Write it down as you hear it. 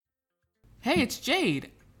Hey, it's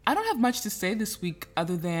Jade. I don't have much to say this week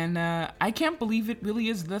other than I can't believe it really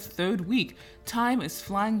is the third week. Time is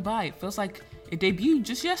flying by. It feels like it debuted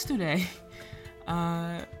just yesterday.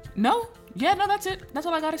 No? Yeah, no, that's it. That's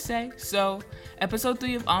all I gotta say. So, episode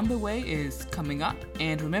 3 of On the Way is coming up.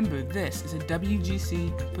 And remember, this is a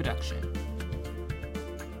WGC production.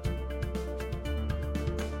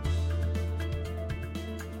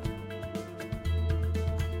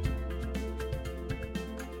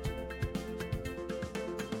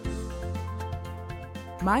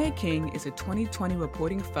 Maya King is a 2020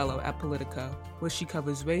 reporting fellow at Politico, where she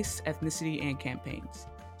covers race, ethnicity, and campaigns.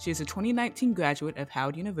 She is a 2019 graduate of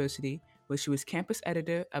Howard University, where she was campus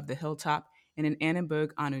editor of The Hilltop and an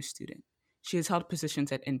Annenberg Honors student. She has held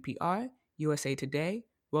positions at NPR, USA Today,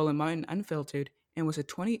 Roland Martin Unfiltered, and was a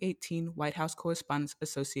 2018 White House Correspondents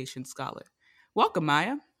Association Scholar. Welcome,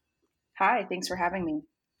 Maya. Hi, thanks for having me.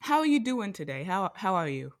 How are you doing today? How are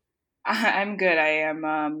you? I'm good. I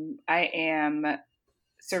am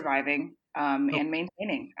surviving Oh, and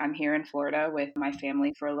maintaining. I'm here in Florida with my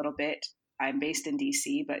family for a little bit. I'm based in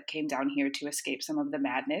DC, but came down here to escape some of the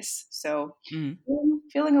madness. So mm,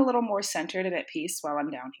 feeling a little more centered and at peace while I'm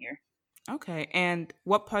down here. okay. And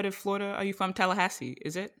what part of Florida are you from? Tallahassee,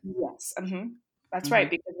 is it? Yes, that's right.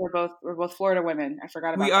 Okay. Because we're both Florida women. I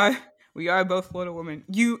forgot We about that. are we are both Florida women.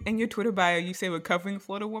 You in your Twitter bio, you say recovering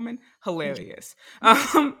Florida woman. Hilarious.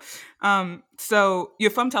 So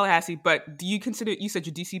you're from Tallahassee, but do you consider you said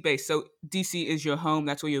you're DC based, so DC is your home,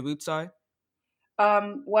 that's where your roots are?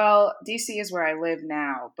 Well, DC is where I live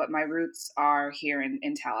now, but my roots are here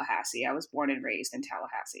in Tallahassee. I was born and raised in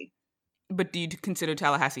Tallahassee. But do you consider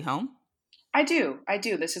Tallahassee home? I do. I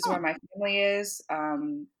do. This is where Oh. my family is.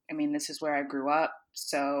 I mean, this is where I grew up.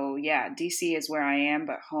 So yeah, DC is where I am,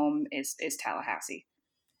 but home is Tallahassee.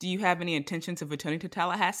 Do you have any intentions of returning to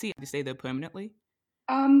Tallahassee to stay there permanently?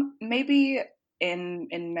 Maybe in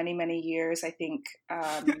many years, I think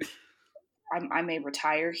I may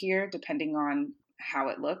retire here, depending on how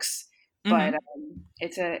it looks. But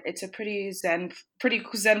Mm-hmm. it's a pretty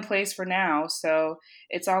zen place for now. So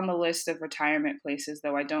it's on the list of retirement places,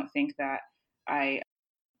 though I don't think that I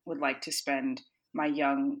would like to spend my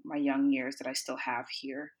young years that I still have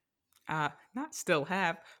here. Not still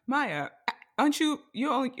have. Maya, aren't you're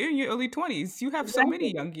in your early 20s. You have so Exactly.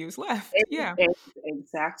 many young years left. It's, Yeah. it's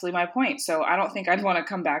exactly my point. So I don't think I'd want to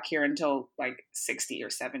come back here until like 60 or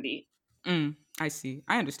 70. I see.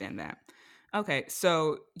 I understand that. Okay,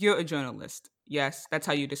 so you're a journalist. Yes, that's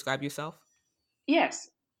how you describe yourself. Yes.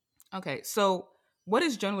 Okay, so what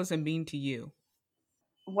does journalism mean to you?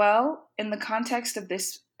 Well, in the context of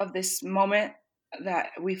this moment that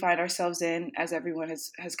we find ourselves in, as everyone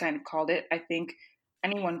has kind of called it, I think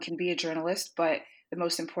anyone can be a journalist, but the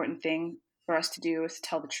most important thing for us to do is to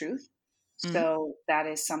tell the truth. Mm, So that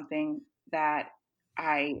is something that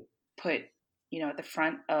I put, at the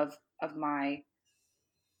front of my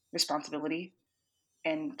responsibility.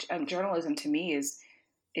 And journalism to me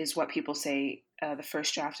is what people say the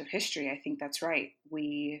first draft of history. I think that's right.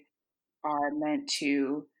 We are meant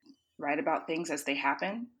to write about things as they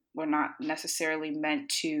happen. We're not necessarily meant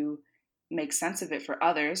to make sense of it for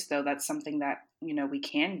others, though that's something that we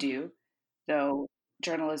can do. Though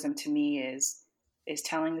journalism to me is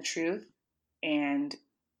telling the truth and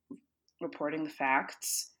reporting the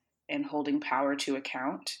facts and holding power to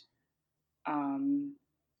account, um,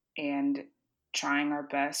 and trying our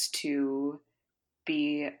best to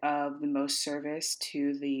be of the most service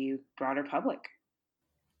to the broader public.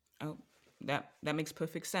 oh, that makes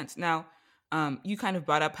perfect sense. Now, you kind of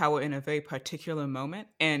brought up how we're in a very particular moment,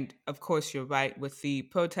 and of course, you're right. With the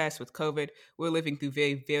protests, with COVID, we're living through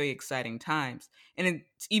very exciting times, and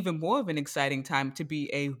it's even more of an exciting time to be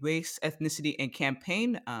a race, ethnicity, and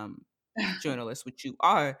campaign journalist, which you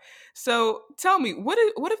are. So tell me, what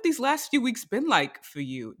have these last few weeks been like for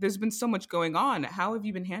you? There's been so much going on. How have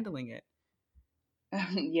you been handling it?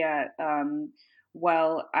 Yeah.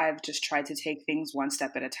 Well, I've just tried to take things one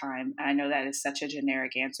step at a time. I know that is such a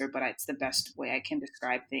generic answer, but it's the best way I can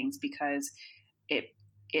describe things because it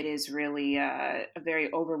it is really a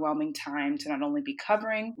very overwhelming time to not only be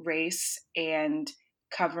covering race and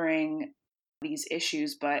covering these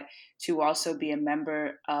issues, but to also be a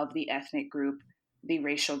member of the ethnic group, the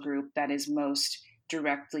racial group that is most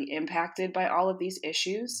directly impacted by all of these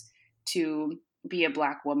issues. To be a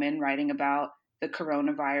Black woman writing about the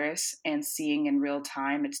coronavirus and seeing in real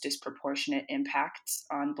time its disproportionate impacts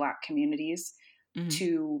on Black communities, Hmm.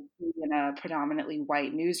 to be in a predominantly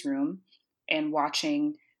white newsroom and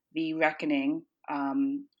watching the reckoning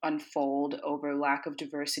unfold over lack of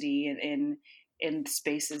diversity in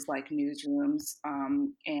spaces like newsrooms,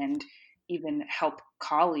 and even help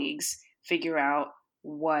colleagues figure out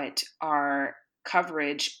what our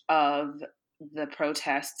coverage of the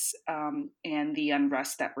protests and the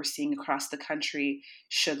unrest that we're seeing across the country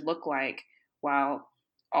should look like, while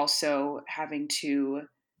also having to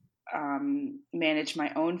manage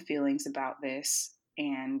my own feelings about this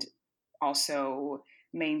and also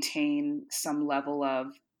maintain some level of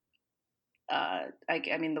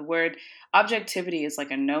I mean, the word objectivity is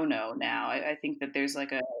like a no-no now. I think that there's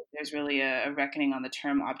really a reckoning on the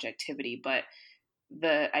term objectivity, but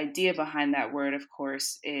the idea behind that word, of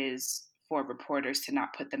course, is for reporters to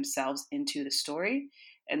not put themselves into the story.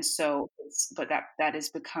 And so, but that has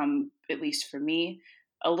become, at least for me,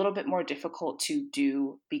 a little bit more difficult to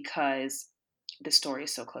do because the story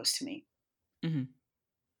is so close to me. Mm-hmm.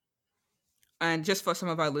 And just for some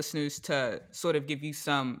of our listeners to sort of give you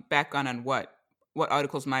some background on what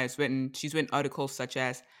articles Maya's written, she's written articles such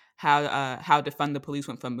as how defund the police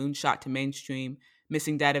went from moonshot to mainstream,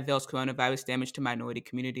 missing data veils coronavirus damage to minority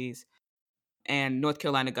communities, and North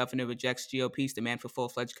Carolina governor rejects GOP's demand for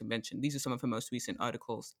full-fledged convention. These are some of her most recent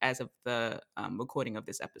articles as of the recording of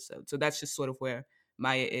this episode. So that's just sort of where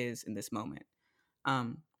Maya is in this moment.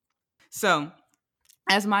 So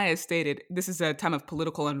as Maya stated, this is a time of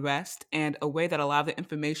political unrest, and a way that a lot of the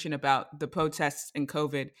information about the protests and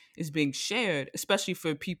COVID is being shared, especially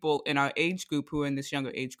for people in our age group who are in this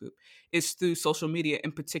younger age group, is through social media,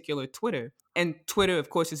 in particular Twitter. And Twitter, of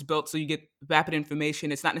course, is built so you get rapid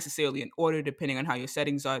information. It's not necessarily in order depending on how your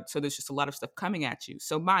settings are. So there's just a lot of stuff coming at you.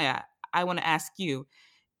 So Maya, I want to ask you,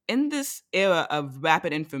 in this era of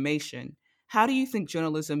rapid information, how do you think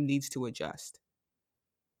journalism needs to adjust?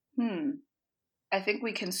 I think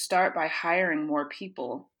we can start by hiring more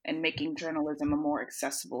people and making journalism a more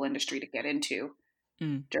accessible industry to get into.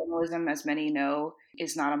 Mm. Journalism, as many know,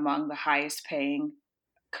 is not among the highest paying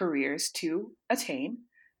careers to attain.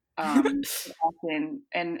 Often,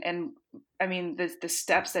 and I mean, the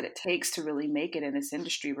steps that it takes to really make it in this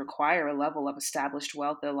industry require a level of established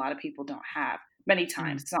wealth that a lot of people don't have. Many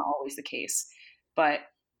times, it's not always the case, but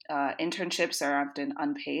internships are often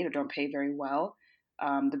unpaid or don't pay very well.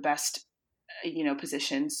 The best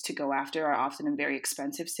positions to go after are often in very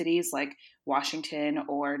expensive cities like Washington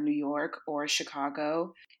or New York or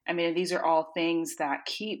Chicago. I mean, these are all things that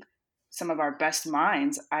keep some of our best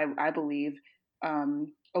minds, I believe,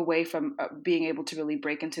 away from being able to really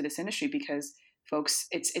break into this industry, because folks,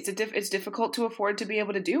 it's difficult to afford to be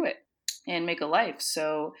able to do it and make a life.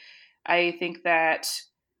 So I think that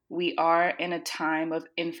we are in a time of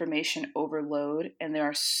information overload, and there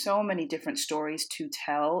are so many different stories to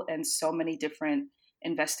tell and so many different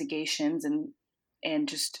investigations and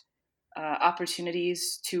just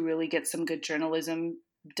opportunities to really get some good journalism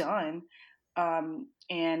done.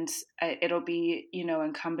 And it'll be,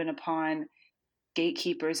 incumbent upon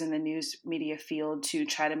gatekeepers in the news media field to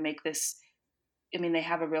try to make this. I mean, they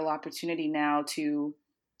have a real opportunity now to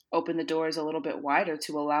open the doors a little bit wider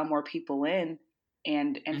to allow more people in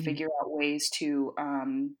and Mm-hmm. figure out ways to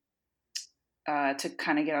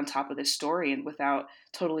kind of get on top of this story and without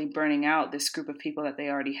totally burning out this group of people that they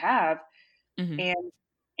already have. Mm-hmm.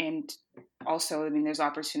 And also, I mean, there's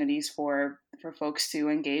opportunities for folks to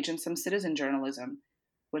engage in some citizen journalism,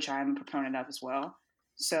 which I'm a proponent of as well.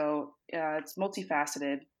 So it's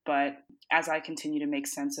multifaceted, but as I continue to make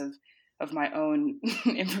sense of my own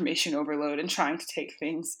information overload and trying to take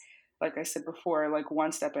things, like I said before, like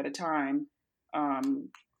one step at a time,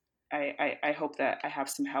 I hope that I have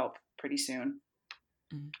some help pretty soon.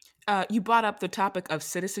 You brought up the topic of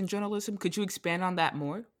citizen journalism. Could you expand on that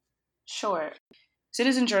more? Sure.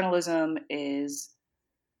 Citizen journalism is,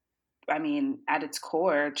 I mean, at its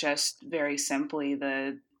core, just very simply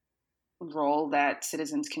the role that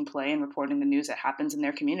citizens can play in reporting the news that happens in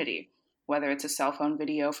their community, whether it's a cell phone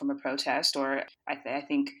video from a protest, or I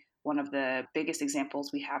think one of the biggest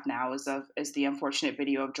examples we have now is the unfortunate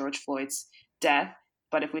video of George Floyd's death.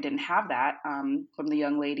 But if we didn't have that from the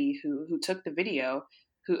young lady who took the video,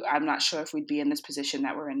 who I'm not sure if we'd be in this position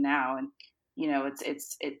that we're in now. And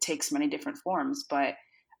it takes many different forms, but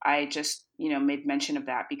I just made mention of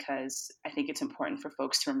that because I think it's important for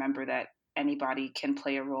folks to remember that anybody can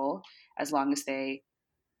play a role as long as they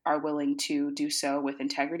are willing to do so with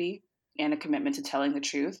integrity and a commitment to telling the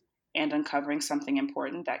truth and uncovering something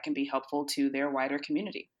important that can be helpful to their wider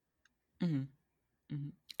community. Mm-hmm. Mm-hmm.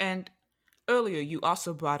 And earlier, you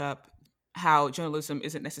also brought up how journalism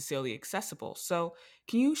isn't necessarily accessible. So,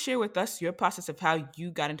 can you share with us your process of how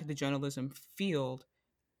you got into the journalism field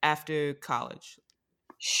after college?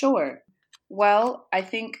 Sure. Well, I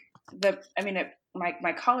think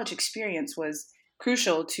my college experience was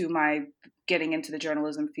crucial to my getting into the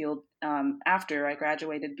journalism field after I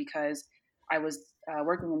graduated, because I was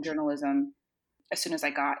working in journalism as soon as I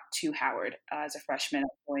got to Howard. As a freshman, I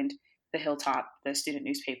joined the Hilltop, the student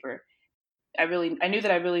newspaper. I knew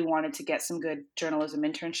that I really wanted to get some good journalism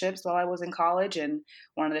internships while I was in college. And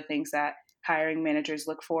one of the things that hiring managers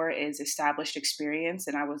look for is established experience.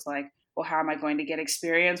 And I was like, well, how am I going to get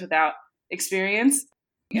experience without experience?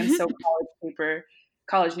 And so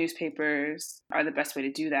college newspapers are the best way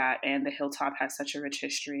to do that. And the Hilltop has such a rich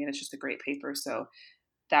history and it's just a great paper. So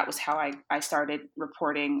that was how I started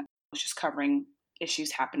reporting, was just covering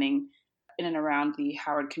issues happening in and around the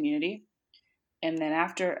Howard community. And then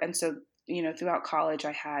throughout college,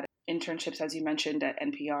 I had internships, as you mentioned, at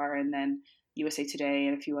NPR and then USA Today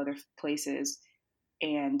and a few other places,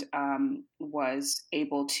 and was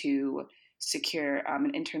able to secure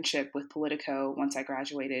an internship with Politico once I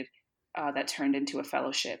graduated that turned into a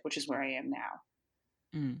fellowship, which is where I am now.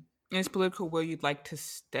 Mm. Is Politico where you'd like to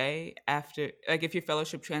stay after, like if your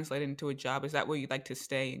fellowship translated into a job, is that where you'd like to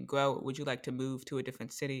stay and grow? Or would you like to move to a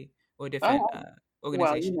different city or a different Oh, well,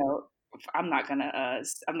 organization? I'm not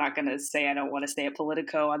gonna say I don't want to stay at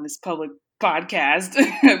Politico on this public podcast,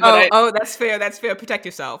 but Oh, that's fair. That's fair. Protect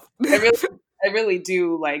yourself. I really, I really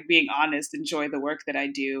do, like being honest, enjoy the work that I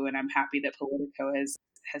do, and I'm happy that Politico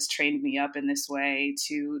has trained me up in this way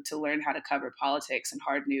to learn how to cover politics and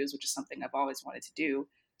hard news, which is something I've always wanted to do.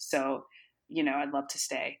 So, I'd love to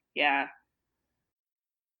stay. Yeah.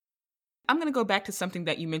 I'm going to go back to something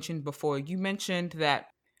that you mentioned before. You mentioned that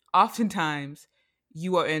oftentimes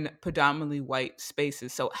you are in predominantly white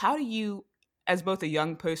spaces. So, how do you, as both a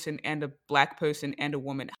young person and a Black person and a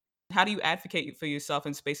woman, how do you advocate for yourself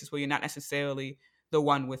in spaces where you're not necessarily the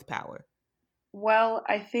one with power? Well,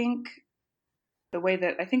 I think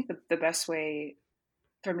the best way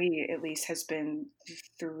for me, at least, has been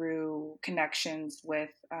through connections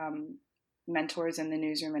with mentors in the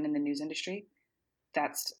newsroom and in the news industry.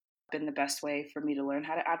 That's been the best way for me to learn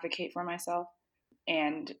how to advocate for myself.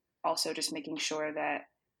 And also just making sure that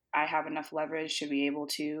I have enough leverage to be able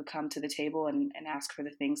to come to the table and ask for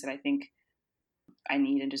the things that I think I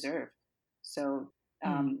need and deserve. So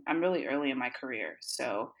Mm. I'm really early in my career.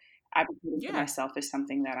 So advocating for Yeah. myself is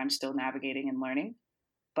something that I'm still navigating and learning.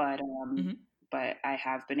 But Hmm. but I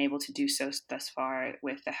have been able to do so thus far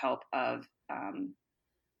with the help of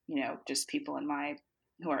just people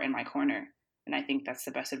who are in my corner. And I think that's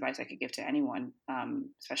the best advice I could give to anyone,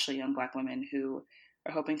 especially young Black women who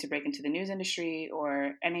are hoping to break into the news industry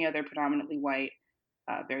or any other predominantly white,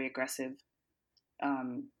 very aggressive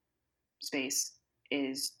um, space,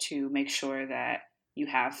 is to make sure that you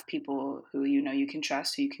have people who you can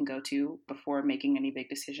trust, who you can go to before making any big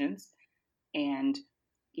decisions, and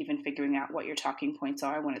even figuring out what your talking points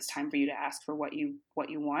are when it's time for you to ask for what you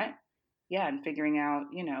want. Yeah, and figuring out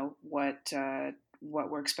what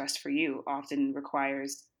works best for you often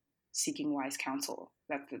requires seeking wise counsel.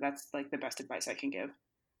 That's like the best advice I can give.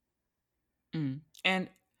 Mm. And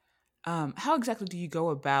how exactly do you go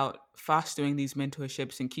about fostering these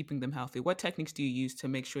mentorships and keeping them healthy? What techniques do you use to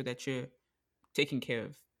make sure that you're taking care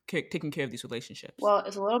of these relationships? Well,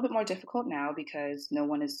 it's a little bit more difficult now because no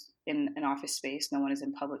one is in an office space, no one is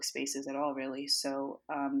in public spaces at all, really. So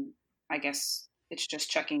I guess it's just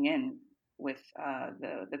checking in with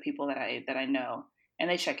the people that I know, and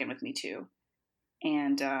they check in with me too.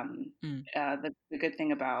 And Mm. the good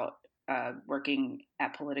thing about working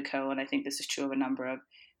at Politico, and I think this is true of a number of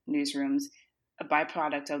newsrooms, a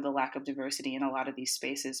byproduct of the lack of diversity in a lot of these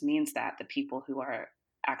spaces means that the people who are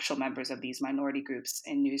actual members of these minority groups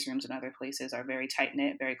in newsrooms and other places are very tight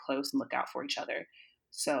knit, very close, and look out for each other.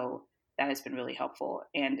 So that has been really helpful.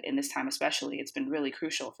 And in this time, especially, it's been really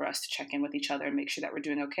crucial for us to check in with each other and make sure that we're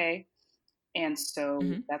doing okay. And so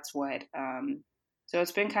Hmm. that's what so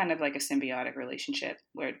it's been kind of like a symbiotic relationship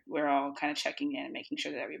where we're all kind of checking in and making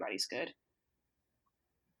sure that everybody's good.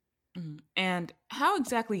 Hmm. And how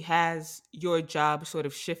exactly has your job sort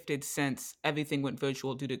of shifted since everything went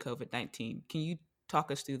virtual due to COVID-19? Can you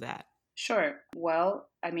talk us through that? Sure. Well,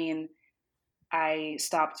 I mean, I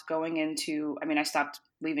stopped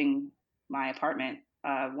leaving my apartment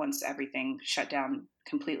once everything shut down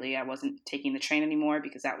completely. I wasn't taking the train anymore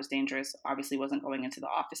because that was dangerous. Obviously, wasn't going into the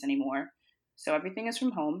office anymore. So everything is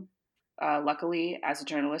from home. Luckily, as a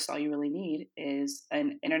journalist, all you really need is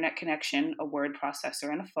an internet connection, a word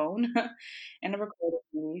processor, and a phone, and a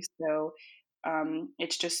recording. So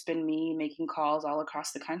it's just been me making calls all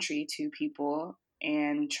across the country to people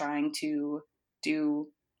and trying to do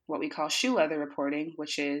what we call shoe leather reporting,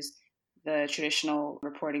 which is the traditional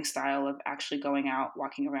reporting style of actually going out,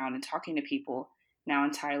 walking around, and talking to people, now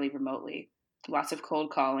entirely remotely. Lots of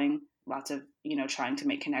cold calling, lots of trying to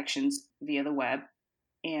make connections via the web,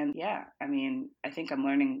 And yeah, I mean, I think I'm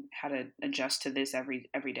learning how to adjust to this every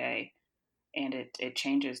day, and it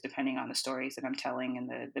changes depending on the stories that I'm telling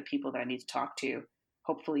and the people that I need to talk to.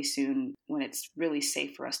 Hopefully soon, when it's really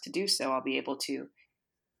safe for us to do so, I'll be able to,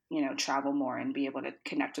 travel more and be able to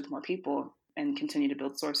connect with more people and continue to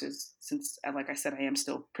build sources. Since, like I said, I am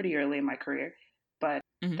still pretty early in my career, but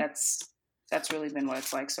Mm-hmm. that's that's really been what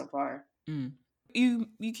it's like so far. Mm. You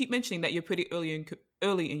keep mentioning that you're pretty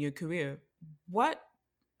early in your career. What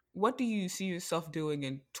what do you see yourself doing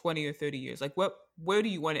in 20 or 30 years? Like where do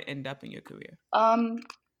you want to end up in your career? Um,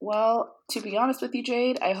 well, to be honest with you,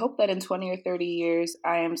 Jade, I hope that in 20 or 30 years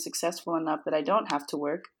I am successful enough that I don't have to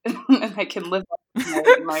work and I can live off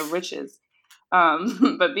my riches.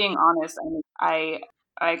 But being honest, I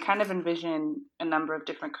kind of envision a number of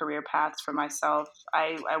different career paths for myself.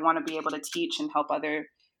 I want to be able to teach and help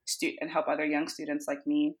help other young students like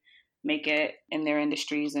me make it in their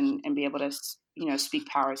industries and be able to speak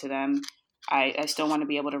power to them. I still want to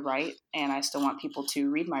be able to write, and I still want people to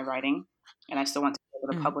read my writing, and I still want to be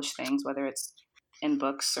able to Mm. publish things, whether it's in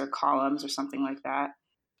books or columns or something like that.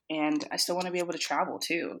 And I still want to be able to travel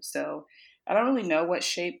too. So I don't really know what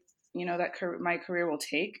shape my career will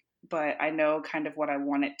take, but I know kind of what I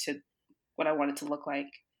want it to look like.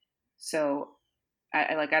 So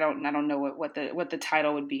I don't know what the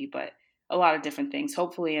title would be, but a lot of different things.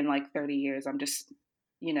 Hopefully in like 30 years I'm just,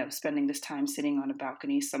 spending this time sitting on a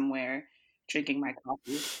balcony somewhere drinking my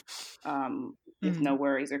coffee, with no Mm.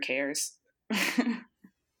 worries or cares.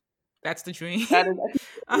 That's the dream. That is, I think,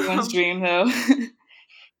 everyone's um, dream though.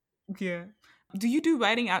 yeah. Do you do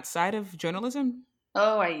writing outside of journalism?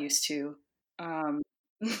 Oh, I used to. Um,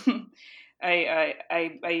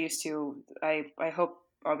 I used to. I hope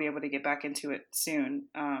I'll be able to get back into it soon.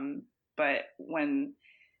 But when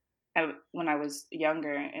I was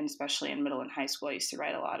younger, and especially in middle and high school, I used to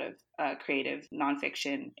write a lot of creative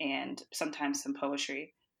nonfiction and sometimes some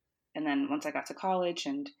poetry. And then once I got to college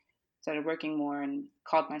and started working more and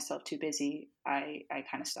called myself too busy, I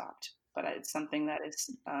kind of stopped. But it's something that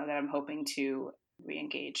I'm hoping to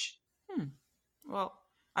re-engage. Hmm. Well,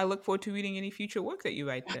 I look forward to reading any future work that you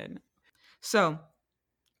write then. So,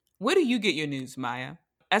 where do you get your news, Maya?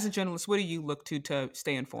 As a journalist, where do you look to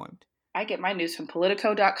stay informed? I get my news from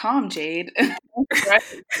Politico.com, Jade. Right?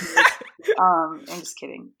 I'm just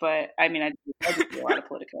kidding, but I mean, I do see a lot of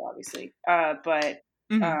Politico, obviously. But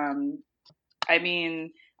Mhm. um, I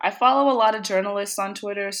mean, I follow a lot of journalists on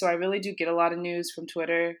Twitter, so I really do get a lot of news from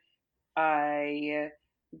Twitter. I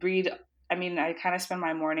read. I mean, I kind of spend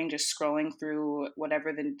my morning just scrolling through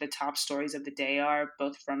whatever the top stories of the day are,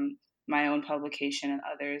 both from my own publication and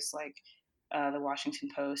others like the Washington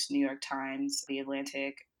Post, New York Times, The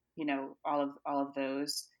Atlantic. All of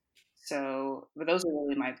those. So, but those are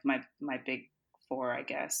really my big four, I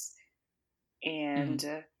guess. And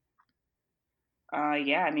Mhm.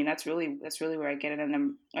 yeah, I mean that's really where I get it,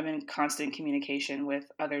 and I'm in constant communication with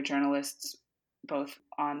other journalists, both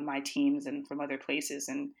on my teams and from other places,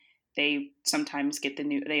 and they sometimes get the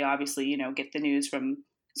news. They obviously get the news from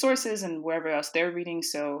sources and wherever else they're reading.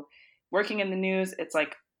 So working in the news,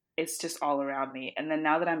 it's just all around me. And then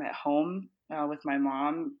now that I'm at home with my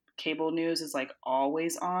mom, cable news is like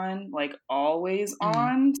always on, like always Mhm.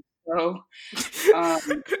 on. So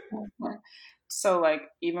um, so like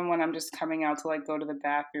even when I'm just coming out to like go to the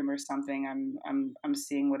bathroom or something, I'm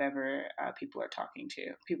seeing whatever people are talking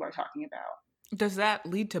about. Does that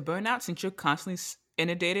lead to burnout since you're constantly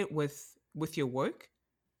inundated with your work?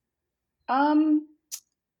 Um,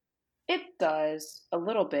 it does a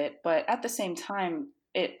little bit, but at the same time,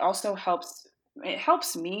 it also helps. It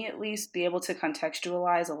helps me at least be able to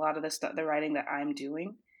contextualize a lot of the writing that I'm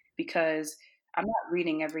doing, because I'm not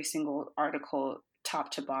reading every single article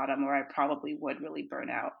top to bottom, or I probably would really burn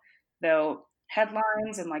out. Though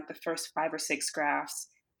headlines and like the first five or six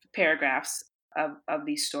paragraphs of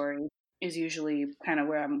these stories is usually kind of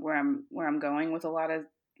where I'm going with a lot of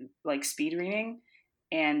like speed reading,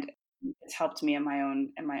 and it's helped me in my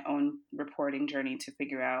own reporting journey to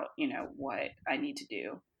figure out what I need to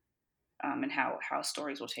do, and how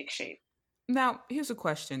stories will take shape. Now, here's a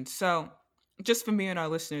question. So, just for me and our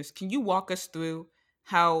listeners, can you walk us through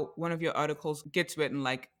how one of your articles gets written,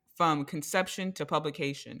 like from conception to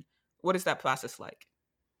publication? What is that process like?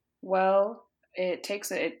 Well, it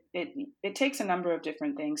takes a number of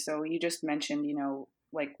different things. So you just mentioned,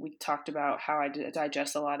 like we talked about how I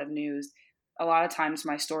digest a lot of news. A lot of times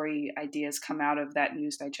my story ideas come out of that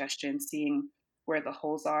news digestion, seeing where the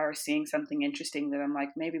holes are, seeing something interesting that I'm like,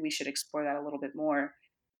 maybe we should explore that a little bit more.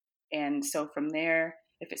 And so from there,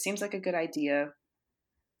 if it seems like a good idea,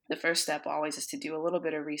 the first step always is to do a little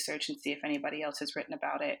bit of research and see if anybody else has written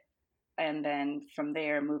about it. and then from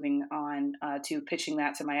there moving on to pitching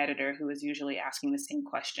that to my editor, who is usually asking the same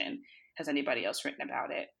question: has anybody else written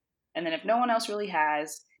about it? And then if no one else really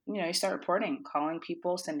has, you start reporting, calling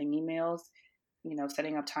people, sending emails,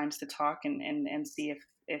 setting up times to talk, and see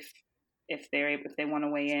if they want to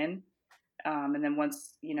weigh in. And then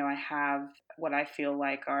once I have what I feel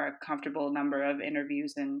like are a comfortable number of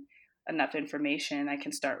interviews and enough information, I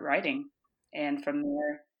can start writing. And from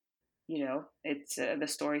there, it's the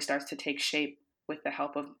story starts to take shape with the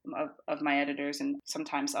help of my editors and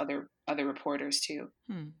sometimes other reporters too.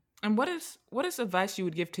 And what is advice you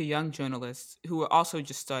would give to young journalists who are also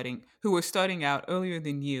who are starting out earlier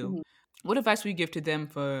than you? Mm-hmm. What advice would you give to them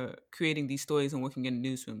for creating these stories and working in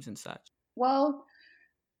newsrooms and such? Well,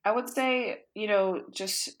 I would say,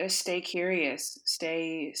 just stay curious,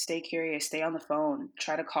 stay curious, stay on the phone,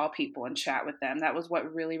 try to call people and chat with them. That was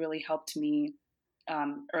what really, really helped me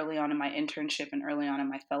early on in my internship and early on in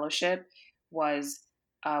my fellowship. Was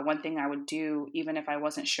one thing I would do, even if I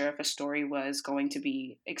wasn't sure if a story was going to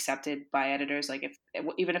be accepted by editors, like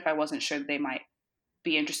even if I wasn't sure they might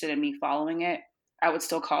be interested in me following it, I would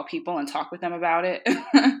still call people and talk with them about it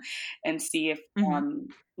and see if, Mm-hmm.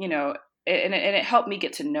 you know, and it helped me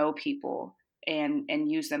get to know people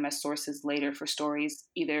and use them as sources later for stories.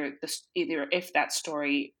 Either if that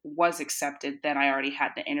story was accepted, then I already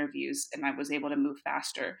had the interviews and I was able to move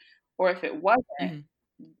faster. Or if it wasn't, Mm-hmm.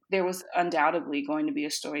 there was undoubtedly going to be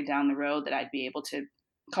a story down the road that I'd be able to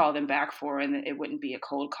call them back for, and it wouldn't be a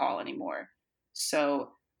cold call anymore.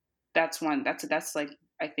 So that's like,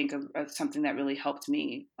 I think of something that really helped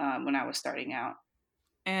me when I was starting out.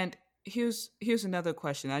 And here's another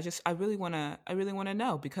question. I really wanna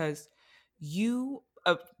know, because you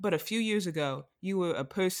but a few years ago you were a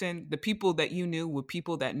person. The people that you knew were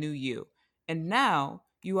people that knew you, and now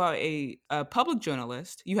you are a public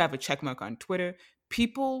journalist. You have a check mark on Twitter.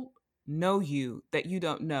 People know you that you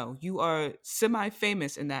don't know. You are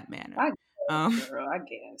semi-famous in that manner. I guess, Um, girl, I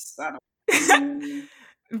guess. I don't. Mm,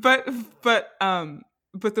 but but um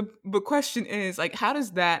but the question is, like, how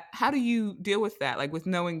do you deal with that, like, with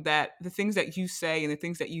knowing that the things that you say and the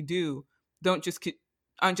things that you do don't just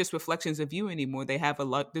aren't just reflections of you anymore. They have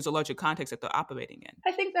there's a larger context that they're operating in.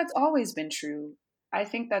 I think that's always been true. I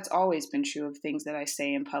think that's always been true of things that I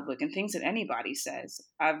say in public and things that anybody says.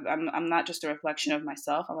 I'm not just a reflection of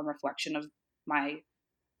myself. I'm a reflection of my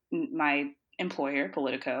employer,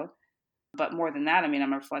 Politico. But more than that, I mean,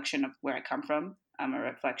 I'm a reflection of where I come from. I'm a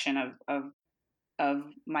reflection of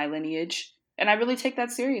my lineage, and I really take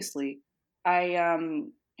that seriously. I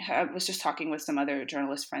was just talking with some other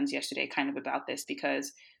journalist friends yesterday, kind of about this,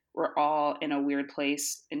 because we're all in a weird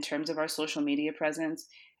place in terms of our social media presence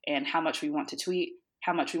and how much we want to tweet,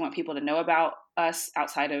 how much we want people to know about us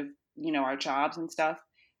outside of our jobs and stuff.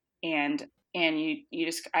 And you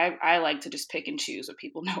just I like to just pick and choose what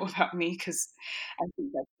people know about me, because I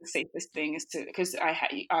think that's the safest thing, is to, because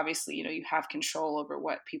obviously you have control over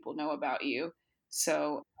what people know about you.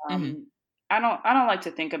 So Hmm. I don't like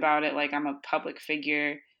to think about it like I'm a public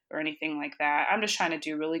figure or anything like that. I'm just trying to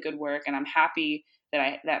do really good work, and I'm happy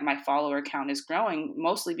that my follower count is growing,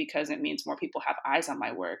 mostly because it means more people have eyes on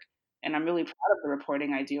my work. And I'm really proud of the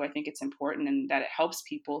reporting I do. I think it's important and that it helps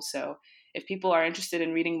people. So if people are interested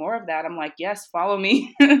in reading more of that, I'm like, yes, follow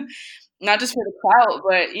me. Not just for the clout,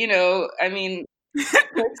 but I mean,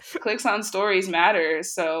 clicks on stories matter.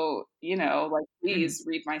 So, like, Hmm. please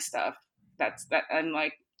read my stuff. That's that. And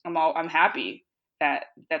like, I'm happy that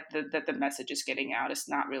the message is getting out. It's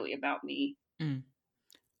not really about me. Mm.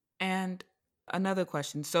 And another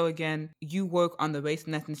question. So again, you work on the race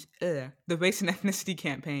and ethnicity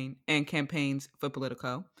campaign and campaigns for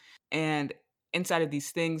Politico. And inside of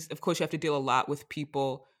these things, of course, you have to deal a lot with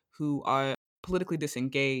people who are politically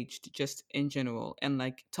disengaged, just in general, and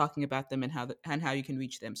like talking about them and how you can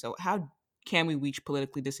reach them. So how can we reach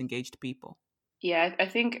politically disengaged people? Yeah, I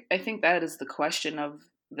think that is the question of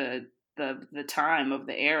the time of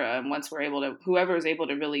the era. And once whoever is able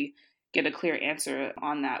to really get a clear answer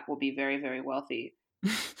on that will be very, very wealthy.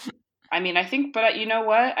 I mean, but you know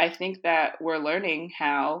what? I think that we're learning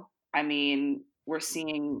how. I mean, we're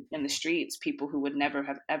seeing in the streets people who would never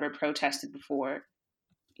have ever protested before,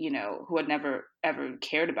 who had never ever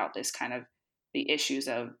cared about this kind of the issues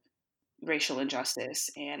of racial injustice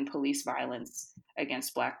and police violence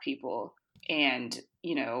against Black people, and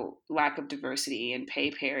lack of diversity and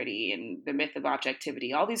pay parity and the myth of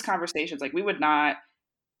objectivity. All these conversations, like, we would not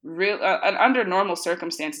real under normal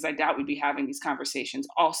circumstances, I doubt we'd be having these conversations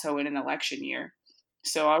also in an election year.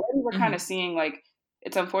 So already we're kind Hmm. of seeing, like,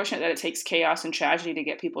 it's unfortunate that it takes chaos and tragedy to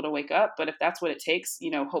get people to wake up, but if that's what it takes,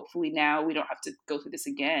 hopefully now we don't have to go through this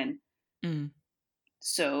again. Hmm.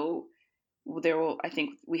 So I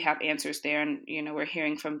think we have answers there. And, we're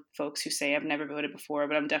hearing from folks who say, I've never voted before,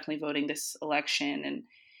 but I'm definitely voting this election. And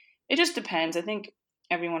it just depends. I think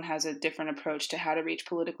everyone has a different approach to how to reach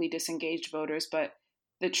politically disengaged voters. But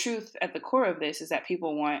the truth at the core of this is that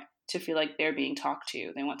people want to feel like they're being talked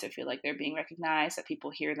to. They want to feel like they're being recognized, that people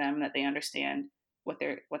hear them, that they understand what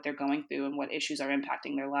they're going through and what issues are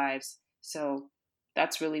impacting their lives. So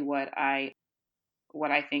that's really what I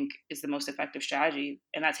think is the most effective strategy,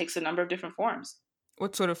 and that takes a number of different forms.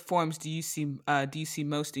 What sort of forms do you see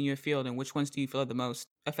most in your field, and which ones do you feel are the most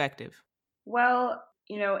effective? Well,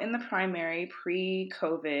 in the primary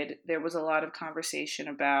pre-COVID, there was a lot of conversation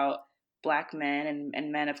about Black men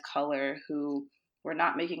and men of color who were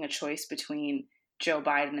not making a choice between Joe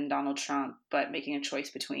Biden and Donald Trump, but making a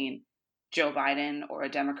choice between Joe Biden or a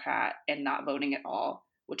Democrat and not voting at all,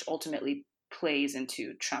 which ultimately plays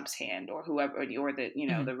into Trump's hand or whoever, or the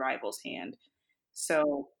Hmm. the rival's hand.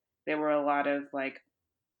 So there were a lot of like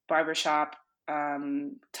barbershop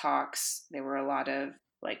talks. There were a lot of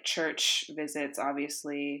like church visits,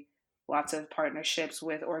 obviously, lots of partnerships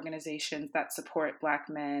with organizations that support Black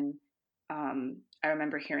men. I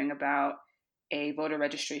remember hearing about a voter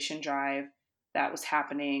registration drive that was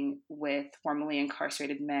happening with formerly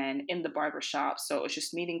incarcerated men in the barbershop. So it was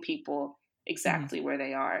just meeting people Hmm. exactly where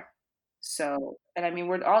they are. So, and I mean,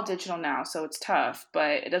 we're all digital now, so it's tough,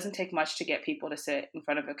 but it doesn't take much to get people to sit in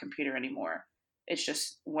front of a computer anymore. It's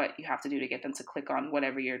just what you have to do to get them to click on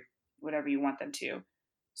whatever you want them to.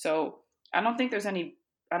 So I don't think there's any.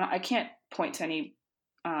 I can't point to any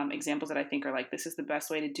examples that I think are like this is the best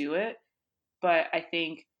way to do it. But I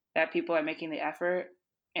think that people are making the effort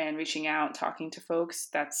and reaching out, talking to folks.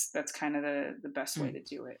 That's kind of the best way Mm. to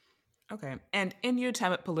do it. Okay. And in your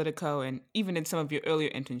time at Politico, and even in some of your earlier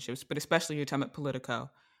internships, but especially your time at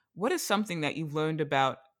Politico, what is something that you've learned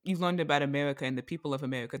about America and the people of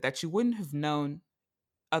America that you wouldn't have known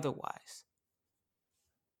otherwise?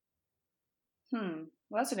 Well,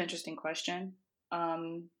 that's an interesting question.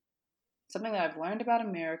 Um, Something that I've learned about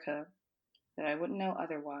America that I wouldn't know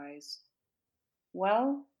otherwise.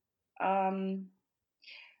 Well, um,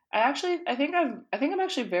 I think I'm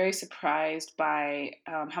actually very surprised by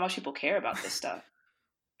how much people care about this stuff.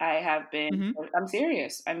 I have been. Hmm. I'm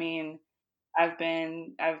serious. I mean, I've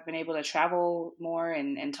been able to travel more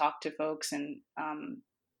and talk to folks and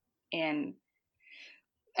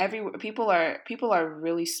people are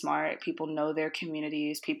really smart. People know their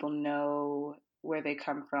communities. People know where they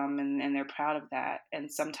come from, and they're proud of that.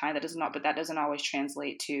 And sometimes that doesn't always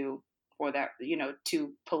translate to or that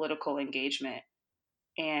to political engagement.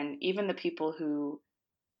 And even the people who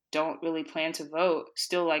don't really plan to vote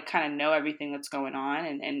still like kind of know everything that's going on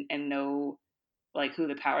and know like who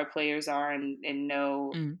the power players are and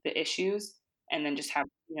know Mm. the issues and then just have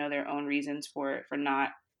their own reasons for not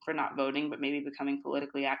voting but maybe becoming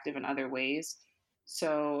politically active in other ways.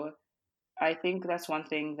 So I think that's one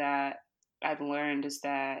thing that I've learned is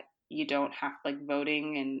that you don't have like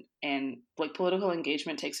voting and like political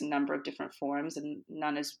engagement takes a number of different forms and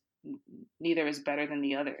neither is better than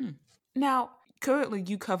the other. Hmm. Now, currently,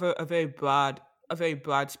 you cover a very broad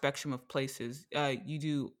spectrum of places. You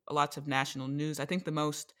do lots of national news. I think the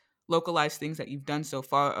most localized things that you've done so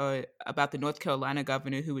far are about the North Carolina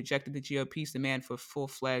governor who rejected the GOP's demand for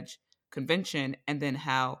full-fledged convention, and then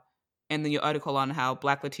your article on how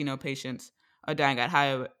Black Latino patients are dying at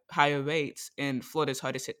higher rates in Florida's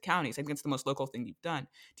hardest hit counties. I think it's the most local thing you've done.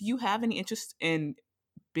 Do you have any interest in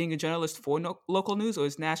being a journalist for local news, or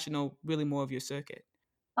is national really more of your circuit?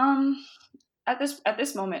 Um, at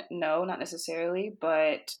this moment, no, not necessarily,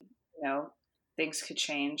 but you know, things could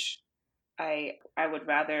change. I would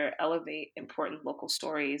rather elevate important local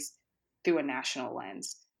stories through a national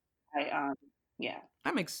lens. I yeah.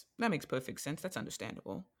 That makes perfect sense. That's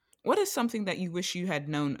understandable. What is something that you wish you had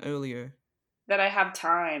known earlier? That I have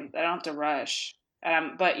time, that I don't have to rush.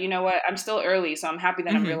 But you know what? I'm still early, so I'm happy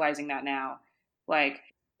that I'm Hmm. realizing that now. Like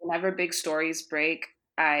whenever big stories break,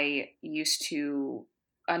 I used to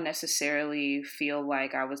unnecessarily feel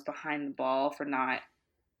like I was behind the ball for not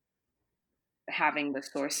having the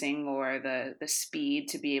sourcing or the speed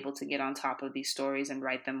to be able to get on top of these stories and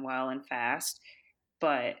write them well and fast.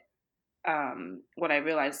 But what I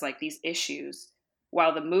realized, like these issues,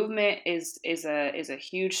 while the movement is a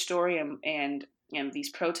huge story and these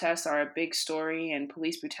protests are a big story and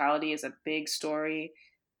police brutality is a big story,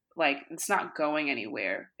 like it's not going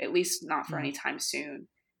anywhere, at least not for any time soon,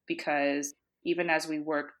 because even as we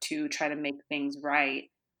work to try to make things right,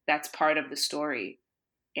 that's part of the story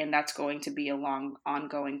and that's going to be a long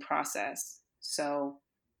ongoing process. So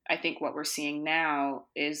I think what we're seeing now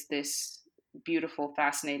is this beautiful,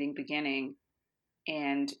 fascinating beginning.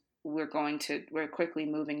 And we're quickly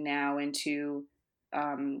moving now into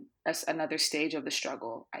another stage of the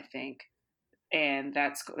struggle, I think. And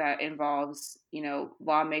that involves,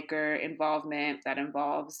 lawmaker involvement, that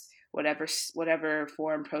involves whatever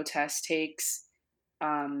form protest takes.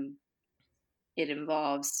 um, it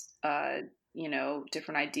involves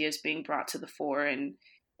different ideas being brought to the fore, and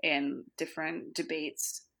different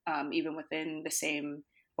debates, even within the same,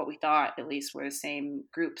 what we thought at least were the same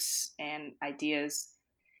groups and ideas.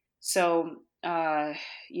 So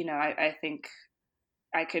I think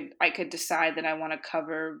I could decide that I want to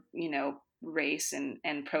cover, race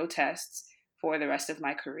and protests for the rest of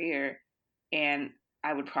my career, and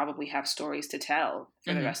I would probably have stories to tell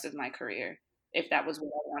for the Mm-hmm. rest of my career if that was what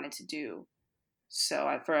I wanted to do.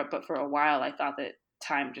 So for a while I thought that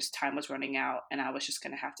time was running out, and I was just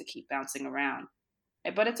going to have to keep bouncing around.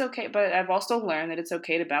 But it's okay. But I've also learned that it's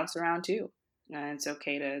okay to bounce around too, and it's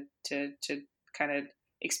okay to kind of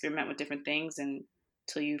experiment with different things and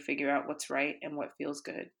until you figure out what's right and what feels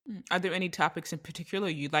good. Are there any topics in particular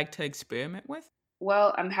you'd like to experiment with?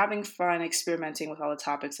 Well, I'm having fun experimenting with all the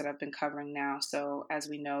topics that I've been covering now. So, as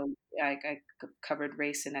we know, I covered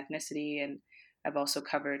race and ethnicity, and I've also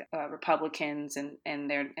covered Republicans and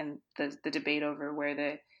the debate over where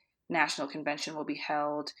the national convention will be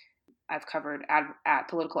held. I've covered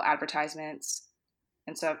political advertisements,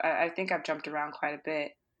 and so I think I've jumped around quite a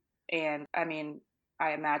bit. And I mean,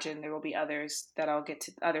 I imagine there will be other stories that I'll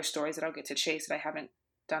get to chase that I haven't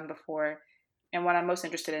done before. And what I'm most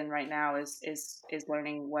interested in right now is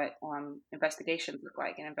learning what investigations look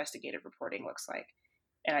like and investigative reporting looks like.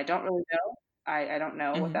 And I don't really know. I don't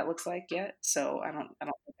know what Mm-hmm. that looks like yet. So I don't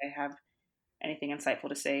think I have anything insightful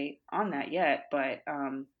to say on that yet. But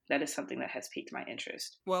that is something that has piqued my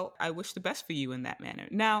interest. Well, I wish the best for you in that manner.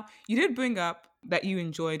 Now, you did bring up that you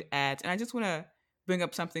enjoyed ads, and I just want to bring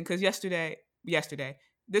up something because yesterday,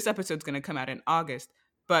 this episode's going to come out in August,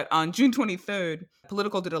 but on June 23rd,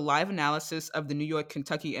 Political did a live analysis of the New York,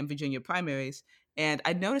 Kentucky, and Virginia primaries, and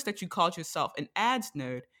I noticed that you called yourself an ads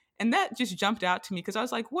nerd, and that just jumped out to me because I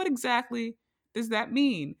was like, what exactly does that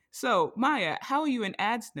mean? So, Maya, how are you an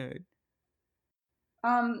ads nerd?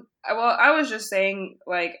 Well, I was just saying,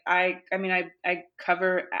 like, I mean,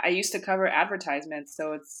 I used to cover advertisements,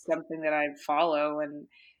 so it's something that I follow. And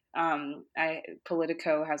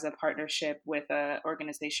Politico has a partnership with a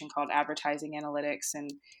organization called Advertising Analytics, and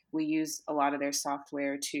we use a lot of their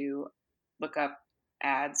software to look up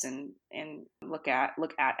ads and look at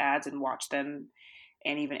ads and watch them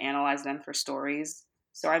and even analyze them for stories.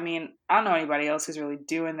 So, I mean, I don't know anybody else who's really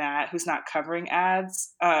doing that, who's not covering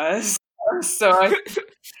ads. So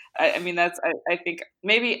I mean, I think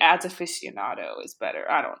maybe ads aficionado is better.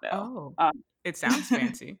 I don't know. Oh, it sounds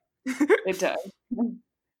fancy. It does,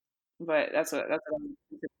 but that's what I'm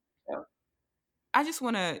so. I just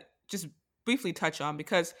want to just briefly touch on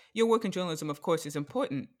because your work in journalism, of course, is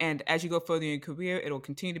important. And as you go further in your career, it'll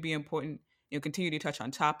continue to be important. You'll continue to touch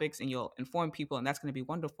on topics and you'll inform people, and that's going to be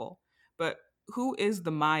wonderful. But who is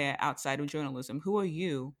the Maya outside of journalism? Who are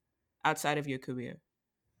you outside of your career?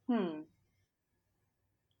 Hmm.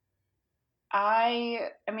 I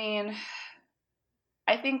mean,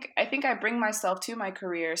 I think I bring myself to my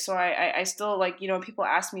career. So I still, like, when people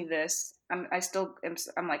ask me this, I'm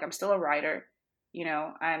like, I'm still a writer.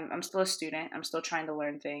 I'm still a student. I'm still trying to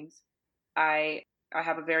learn things. I I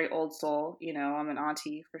have a very old soul. I'm an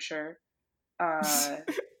auntie for sure. Uh,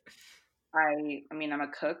 I mean, I'm a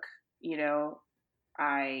cook. You know,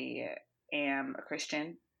 I am a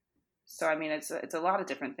Christian. So I mean, it's a lot of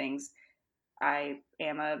different things. I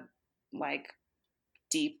am a, like,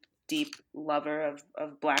 deep lover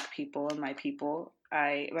of Black people and my people. Hmm.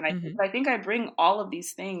 I think I bring all of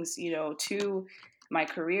these things, to my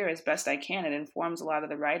career as best I can. It informs a lot of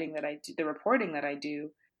the writing that I do, the reporting that I do,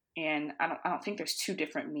 and I don't think there's two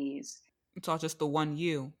different me's. It's all just the one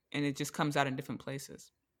you, and it just comes out in different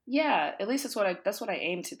places. Yeah, at least that's what I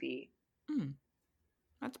aim to be. Mm,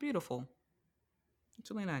 that's beautiful. It's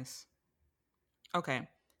really nice. Okay.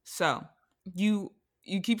 So you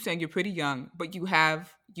keep saying you're pretty young, but you have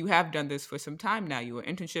done this for some time now. You were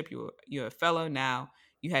internship, you're a fellow now.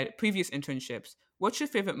 You had previous internships. What's your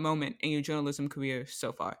favorite moment in your journalism career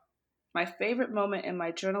so far? My favorite moment in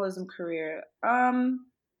my journalism career.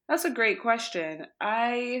 That's a great question.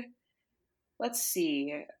 Let's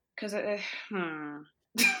see, because um,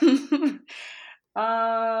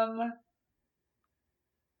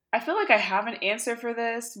 I feel like I have an answer for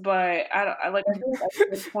this, but I don't. I feel like I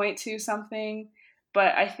could point to something,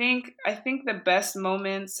 but I think the best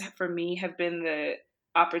moments for me have been the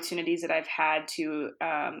opportunities that I've had to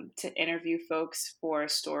interview folks for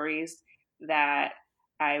stories that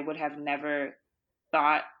I would have never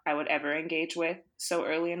thought I would ever engage with so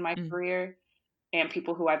early in my Mm. career, and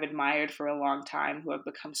people who I've admired for a long time who have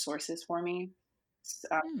become sources for me.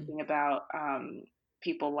 Mm. Thinking about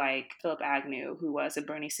people like Philip Agnew, who was a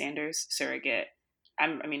Bernie Sanders surrogate.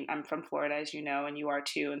 I'm from Florida, as you know, and you are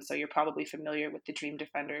too, and so you're probably familiar with the Dream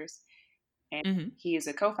Defenders. And Mm-hmm. he is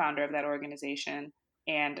a co-founder of that organization.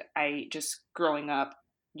 And I just growing up,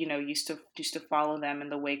 used to follow them in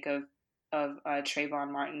the wake of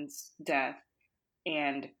Trayvon Martin's death,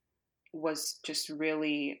 and was just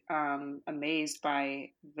really amazed by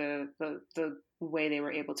the way they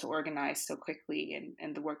were able to organize so quickly,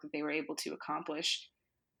 and the work that they were able to accomplish.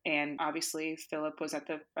 And obviously, Philip was at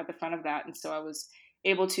the front of that, and so I was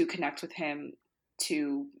able to connect with him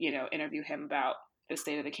to interview him about the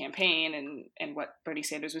state of the campaign and what Bernie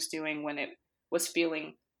Sanders was doing when it was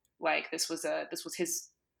feeling like this was his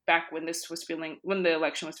back when the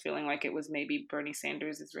election was feeling like it was maybe Bernie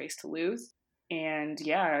Sanders' race to lose. And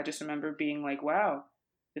yeah, I just remember being like, wow,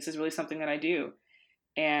 this is really something that I do.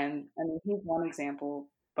 And I mean, he's one example,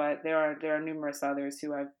 but there are numerous others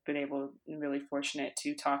who I've been able and really fortunate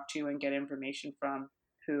to talk to and get information from,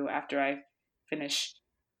 who after I finish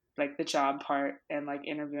like the job part and like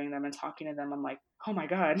interviewing them and talking to them, I'm like, oh my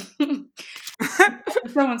God, so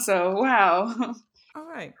and so, wow. All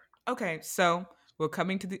right. Okay, so we're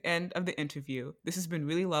coming to the end of the interview. This has been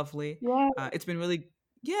really lovely. Yeah. It's been really,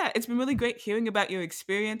 yeah, it's been really great hearing about your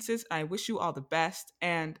experiences. I wish you all the best.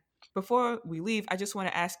 And before we leave, I just want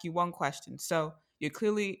to ask you one question. So you're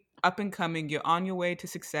clearly up and coming. You're on your way to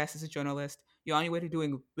success as a journalist. You're on your way to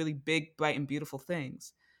doing really big, bright, and beautiful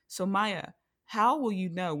things. So Maya, how will you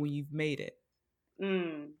know when you've made it?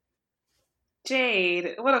 Mm.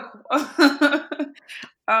 Jade, what a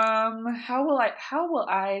how will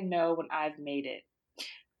I know when I've made it?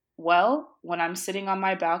 Well, when I'm sitting on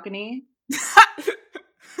my balcony,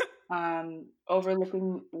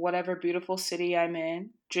 overlooking whatever beautiful city I'm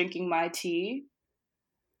in, drinking my tea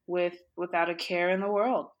without a care in the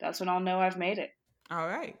world. That's when I'll know I've made it. All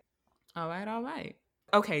right. All right. All right.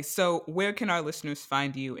 Okay, so where can our listeners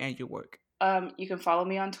find you and your work? You can follow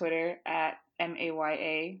me on Twitter at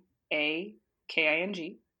MayaAKing,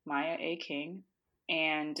 Maya A King,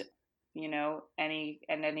 and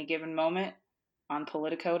any given moment on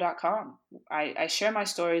Politico.com. I share my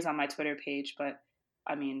stories on my Twitter page, but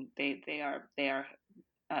I mean they are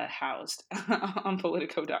housed on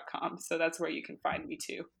Politico.com, so that's where you can find me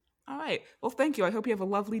too. All right. Well, thank you. I hope you have a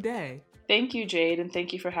lovely day. Thank you, Jade, and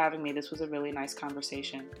thank you for having me. This was a really nice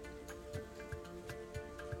conversation.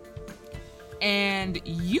 And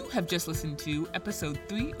you have just listened to episode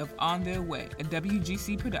 3 of On Their Way, a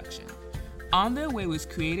WGC production. On Their Way was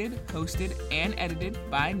created, hosted, and edited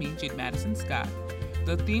by me, Jade Madison Scott.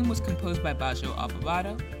 The theme was composed by Bajo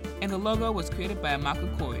Alvarado, and the logo was created by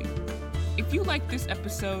Amaka Corey. If you liked this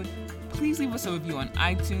episode, please leave us a review on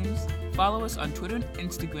iTunes, follow us on Twitter and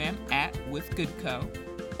Instagram at WithGoodCo,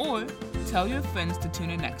 or tell your friends to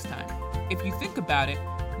tune in next time. If you think about it,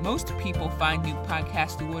 most people find new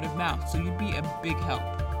podcasts through word of mouth, so you'd be a big help.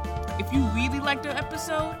 If you really liked our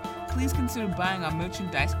episode, please consider buying our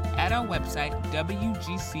merchandise at our website,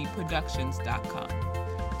 wgcproductions.com.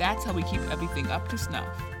 That's how we keep everything up to snuff.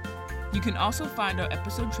 You can also find our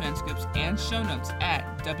episode transcripts and show notes at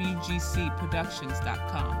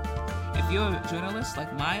wgcproductions.com. If you're a journalist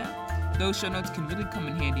like Maya, those show notes can really come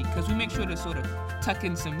in handy because we make sure to sort of tuck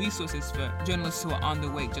in some resources for journalists who are on their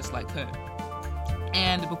way just like her.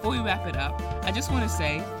 And before we wrap it up, I just want to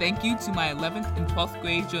say thank you to my 11th and 12th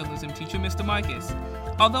grade journalism teacher, Mr. Marcus.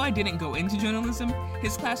 Although I didn't go into journalism,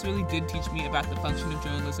 his class really did teach me about the function of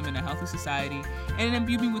journalism in a healthy society, and it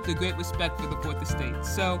imbued me with a great respect for the Fourth Estate.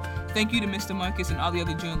 So thank you to Mr. Marcus and all the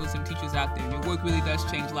other journalism teachers out there. Your work really does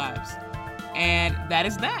change lives. And that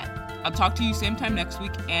is that. I'll talk to you same time next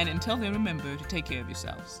week, and until then, remember to take care of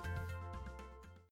yourselves.